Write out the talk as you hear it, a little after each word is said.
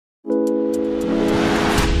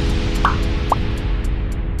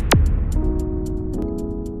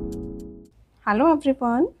Hello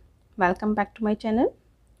everyone, welcome back to my channel.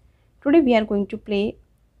 Today we are going to play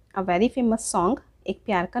a very famous song एक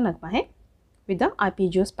प्यार का नगमा है with the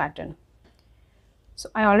arpeggios pattern.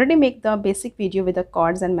 So I already make the basic video with the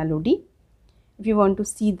chords and melody. If you want to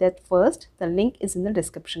see that first, the link is in the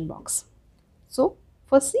description box. So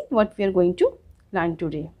firstly, what we are going to learn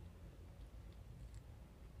today.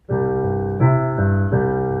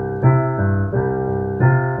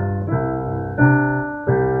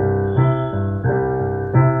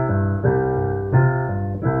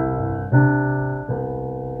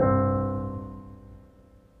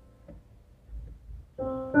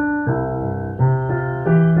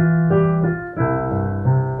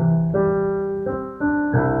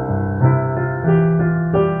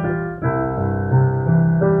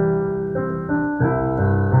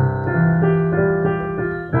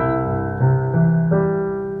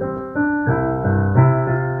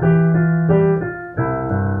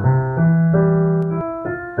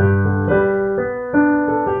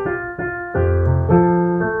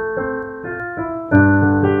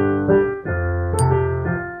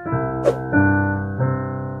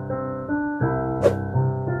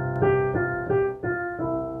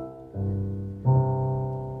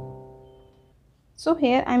 So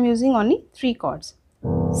here I am using only 3 chords: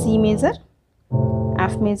 C major,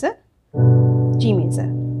 F major, G major.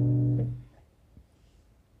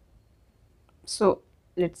 So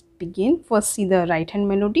let's begin. First see the right hand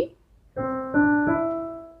melody.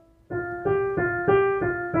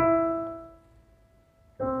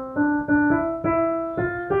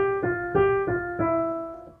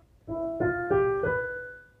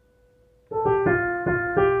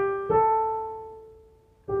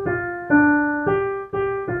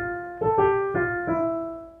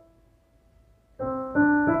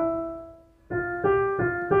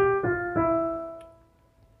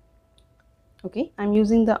 Okay, I'm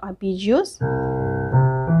using the arpeggios.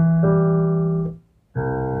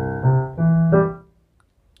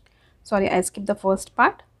 Sorry, I skipped the first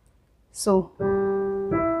part. So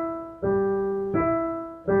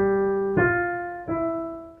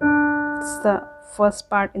it's the first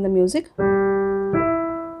part in the music.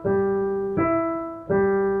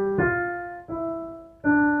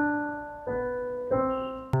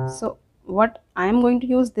 So what I am going to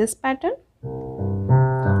use this pattern: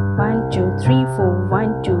 1 2 3 4,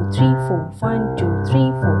 1 2 3 4, 1 2 3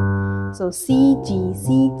 4. So C G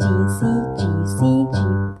C G C G C G.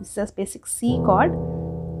 This is a basic C chord.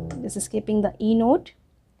 This is skipping the E note,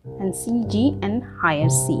 and C G and higher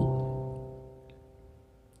C.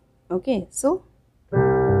 Okay, so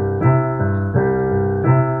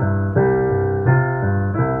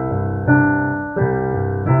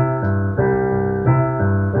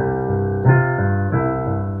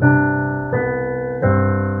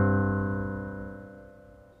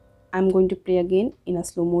I'm going to play again in a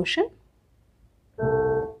slow motion.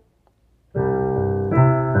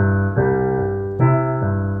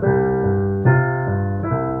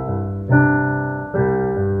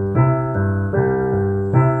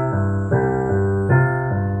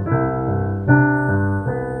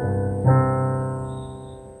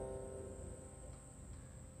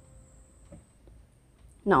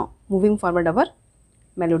 Now moving forward our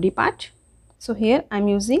melody part. So here I'm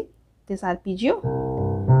using this arpeggio,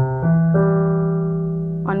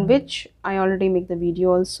 on which I already make the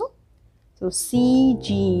video also. So C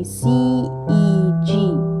G C E G.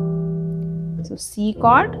 So C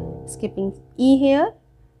chord, skipping E here,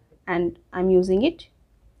 and I'm using it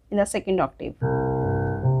in the second octave.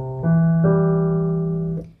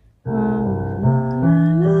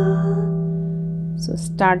 So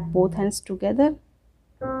start both hands together.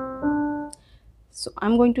 So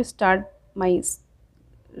I'm going to start my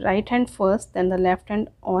right hand first, then the left hand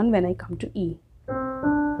on when I come to E.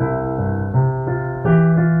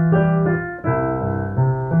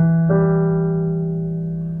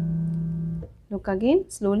 Look again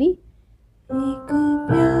slowly.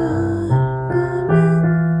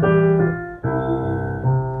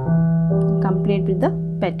 Complete with the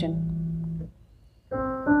pattern.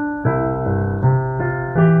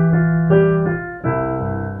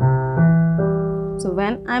 So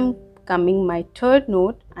when I'm coming my third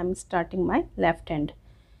note, I'm starting my left hand.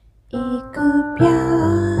 एक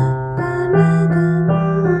प्यार का नगमा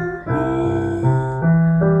है.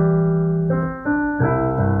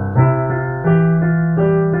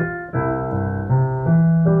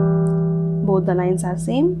 Both the lines are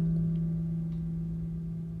same.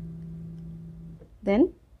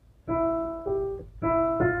 Then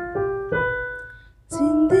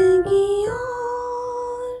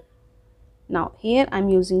now here I'm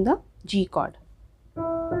using the G chord.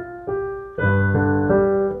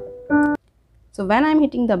 So when I'm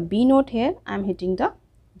hitting the B note here, I'm hitting the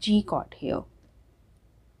G chord here.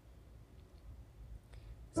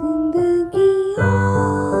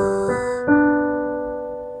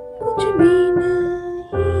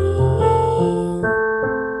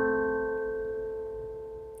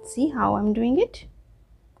 See how I'm doing it?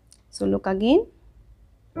 So look again.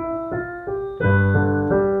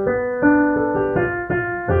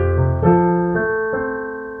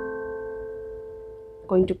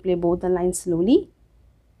 Going to play both the lines slowly.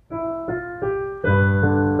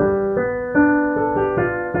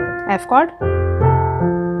 F chord.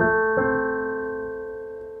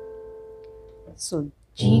 So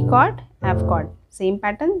G chord, F chord, same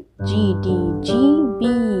pattern. G, D, G, B,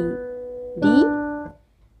 D,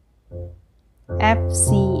 F,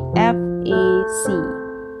 C, F, A, C.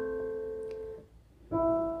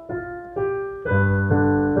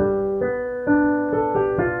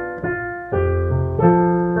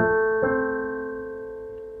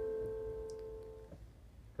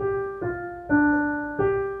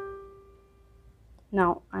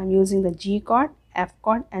 Now I am using the G chord, F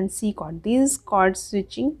chord and C chord. These chords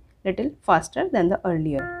switching little faster than the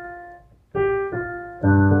earlier.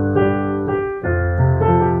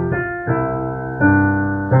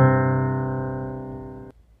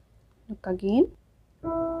 Look again.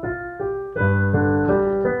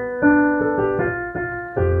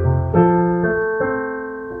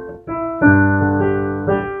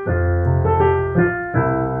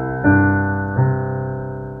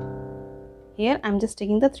 Here I'm just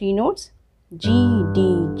taking the three notes G,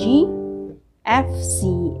 D, G, F,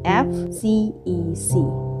 C, F, C, E, C.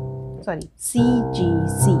 Sorry, C, G,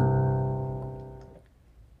 C.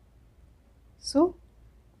 So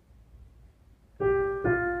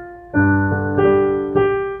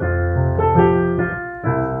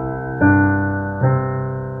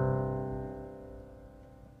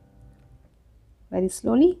very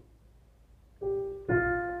slowly.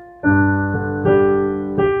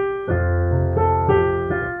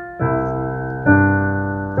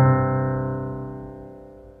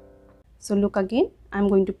 So look again, I'm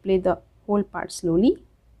going to play the whole part slowly.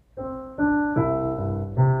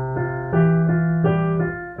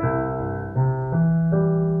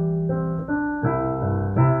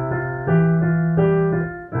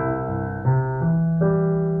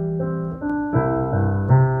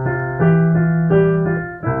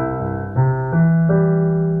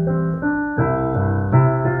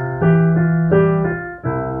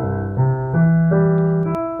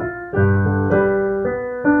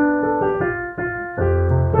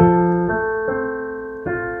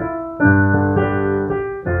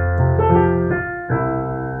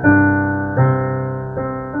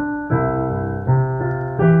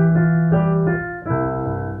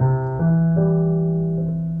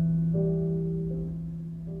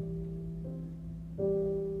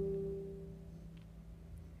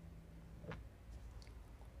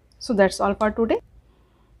 So that's all for today.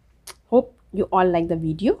 Hope you all like the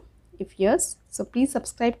video. If yes, so please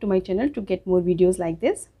subscribe to my channel to get more videos like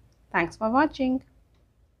this. Thanks for watching.